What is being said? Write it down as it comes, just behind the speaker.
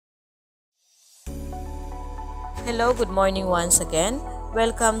Hello, good morning once again.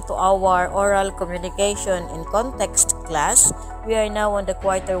 Welcome to our oral communication in context class. We are now on the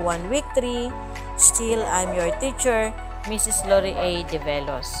quarter 1 week 3. Still, I'm your teacher, Mrs. Lori A.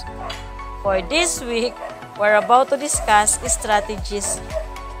 Develos. For this week, we're about to discuss strategies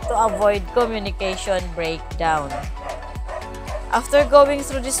to avoid communication breakdown. After going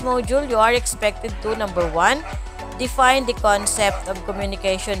through this module, you are expected to, number 1, define the concept of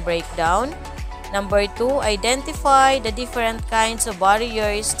communication breakdown. Number 2, identify the different kinds of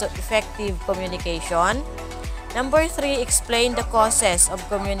barriers to effective communication. Number 3, explain the causes of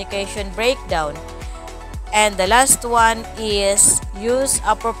communication breakdown. And the last one is use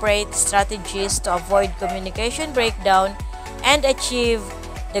appropriate strategies to avoid communication breakdown and achieve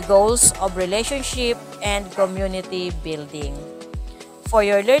the goals of relationship and community building. For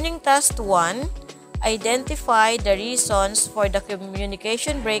your learning task 1, identify the reasons for the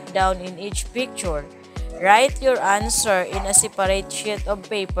communication breakdown in each picture. Write your answer in a separate sheet of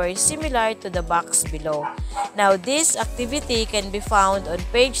paper similar to the box below. Now, this activity can be found on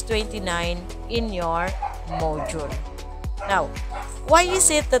page 29 in your module. Now, why is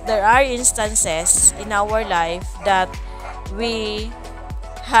it that there are instances in our life that we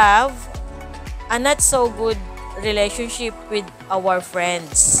have a not so good relationship with our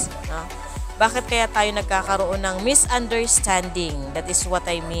friends? Bakit kaya tayo nagkakaroon ng misunderstanding? That is what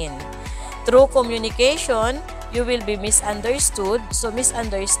I mean. Through communication, you will be misunderstood, so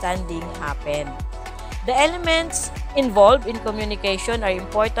misunderstanding happen. The elements involved in communication are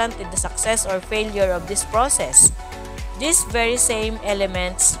important in the success or failure of this process. These very same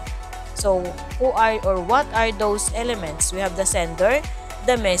elements, so who are or what are those elements? We have the sender,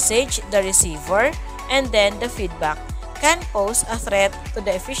 the message, the receiver, and then the feedback can pose a threat to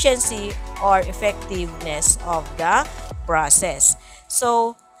the efficiency or effectiveness of the process.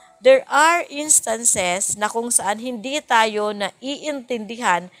 So, there are instances na kung saan hindi tayo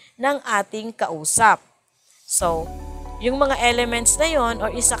naiintindihan ng ating kausap. So, yung mga elements na yon or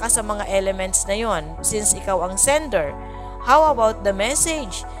isa ka sa mga elements na yon, since ikaw ang sender, how about the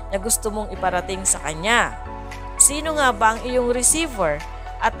message na gusto mong iparating sa kanya? Sino nga ba ang iyong receiver?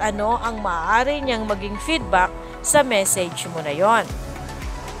 At ano ang maaari niyang maging feedback sa message mo na yon?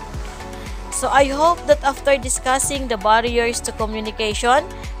 So, I hope that after discussing the barriers to communication,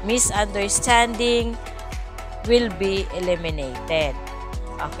 misunderstanding will be eliminated.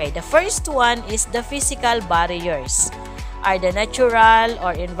 Okay, the first one is the physical barriers, are the natural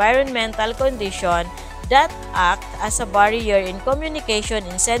or environmental condition that act as a barrier in communication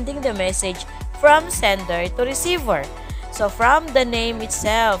in sending the message from sender to receiver. So, from the name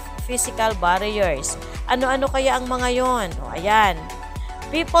itself, physical barriers. Ano-ano kaya ang mga yon? O, ayan.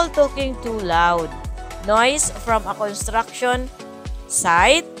 People talking too loud. Noise from a construction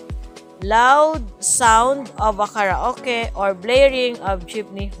site. Loud sound of a karaoke or blaring of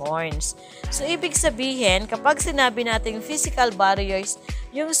jeepney horns. So, ibig sabihin, kapag sinabi nating physical barriers,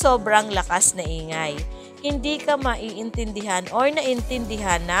 yung sobrang lakas na ingay. Hindi ka maiintindihan or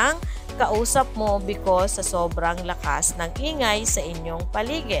naintindihan ng kausap mo because sa sobrang lakas ng ingay sa inyong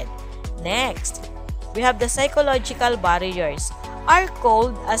paligid. Next, we have the psychological barriers, are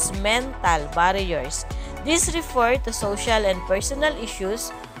called as mental barriers. These refer to social and personal issues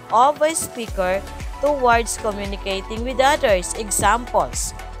of a speaker towards communicating with others.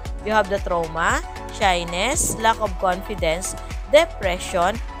 Examples, you have the trauma, shyness, lack of confidence,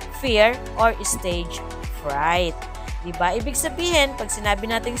 depression, fear, or stage fright. Diba? Ibig sabihin, pag sinabi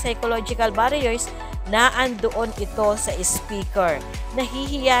nating psychological barriers, naandoon ito sa speaker.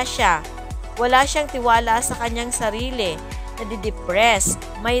 Nahihiya siya. Wala siyang tiwala sa kanyang sarili. Nadidepress,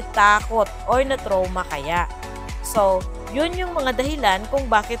 may takot, or na-trauma kaya. So, yun yung mga dahilan kung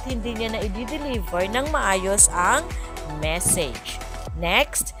bakit hindi niya na i-deliver ng maayos ang message.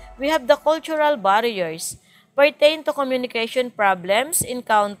 Next, we have the cultural barriers. Pertain to communication problems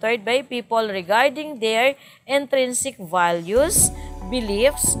encountered by people regarding their intrinsic values,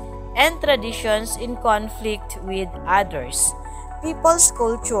 beliefs, and traditions in conflict with others. People's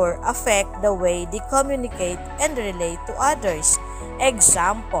culture affect the way they communicate and relate to others.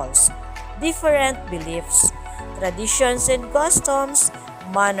 Examples, different beliefs, traditions and customs,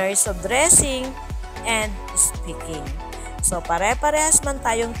 manners of dressing, and speaking. So, pare-parehas man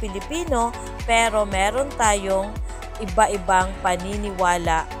tayong Pilipino, pero meron tayong iba-ibang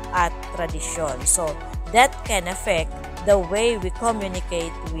paniniwala at tradisyon. So, that can affect the way we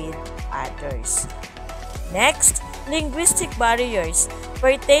communicate with others. Next, linguistic barriers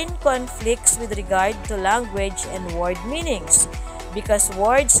pertain conflicts with regard to language and word meanings. Because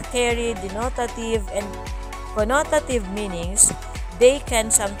words carry denotative and connotative meanings, they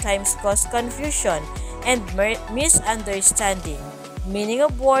can sometimes cause confusion and misunderstanding. Meaning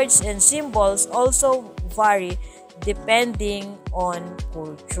of words and symbols also vary depending on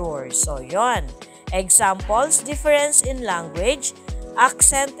culture. So, yon. Examples, difference in language,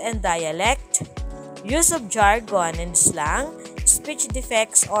 accent and dialect, use of jargon and slang, speech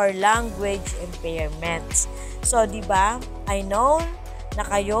defects or language impairments. So, di ba? I know na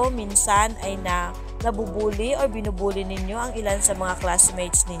kayo minsan ay nabubuli or binubuli ninyo ang ilan sa mga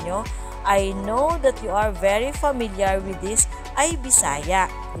classmates ninyo. I know that you are very familiar with this ay Bisaya,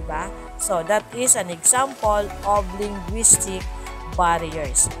 di ba? So, that is an example of linguistic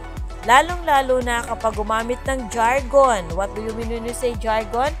barriers. Lalong-lalo na kapag gumamit ng jargon. What do you mean when you say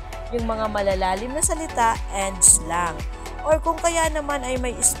jargon? Yung mga malalalim na salita and slang. Or kung kaya naman ay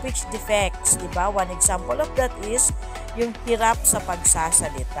may speech defects, di ba? One example of that is yung hirap sa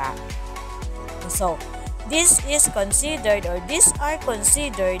pagsasalita. So, this is considered or these are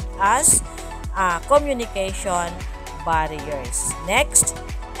considered as communication barriers. Next,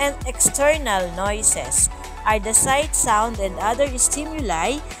 and external noises are the sight, sound, and other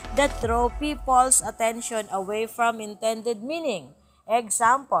stimuli that draw people's attention away from intended meaning.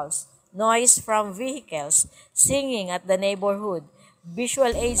 Examples, noise from vehicles, singing at the neighborhood,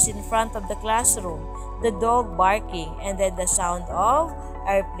 visual aids in front of the classroom, the dog barking, and then the sound of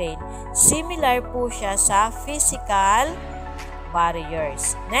airplane. Similar po siya sa physical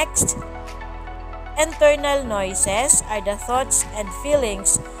barriers. Next, internal noises are the thoughts and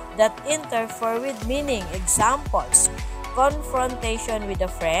feelings that interfere with meaning. Examples, confrontation with a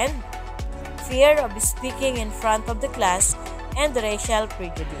friend, fear of speaking in front of the class, and racial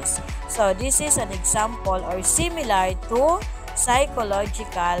prejudice. So, this is an example or similar to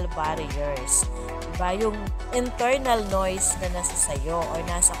psychological barriers. Diba? Yung internal noise na nasa sayo or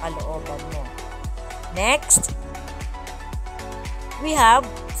nasa kalooban mo. Next, we have,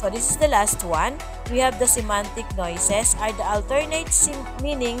 so this is the last one, we have the semantic noises are the alternate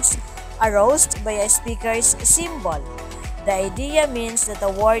meanings aroused by a speaker's symbol. The idea means that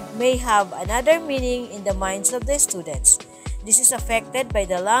a word may have another meaning in the minds of the students. This is affected by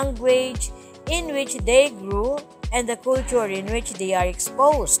the language in which they grew and the culture in which they are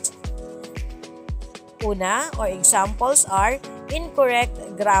exposed. Una, or examples are incorrect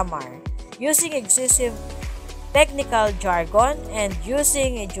grammar, using excessive technical jargon, and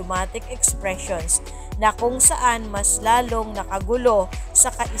using idiomatic expressions na kung saan mas lalong nakagulo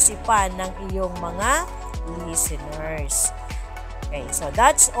sa kaisipan ng iyong mga listeners. Okay, so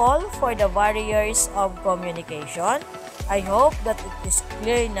that's all for the barriers of communication. I hope that it is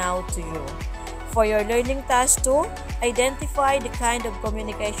clear now to you. For your learning task 2, identify the kind of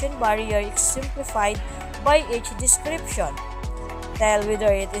communication barrier exemplified by each description. Tell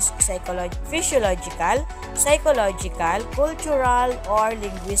whether it is physiological, psychological, cultural, or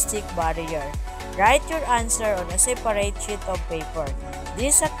linguistic barrier. Write your answer on a separate sheet of paper.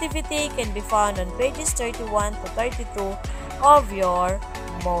 This activity can be found on pages 31 to 32 of your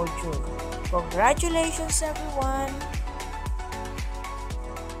module. Congratulations, everyone!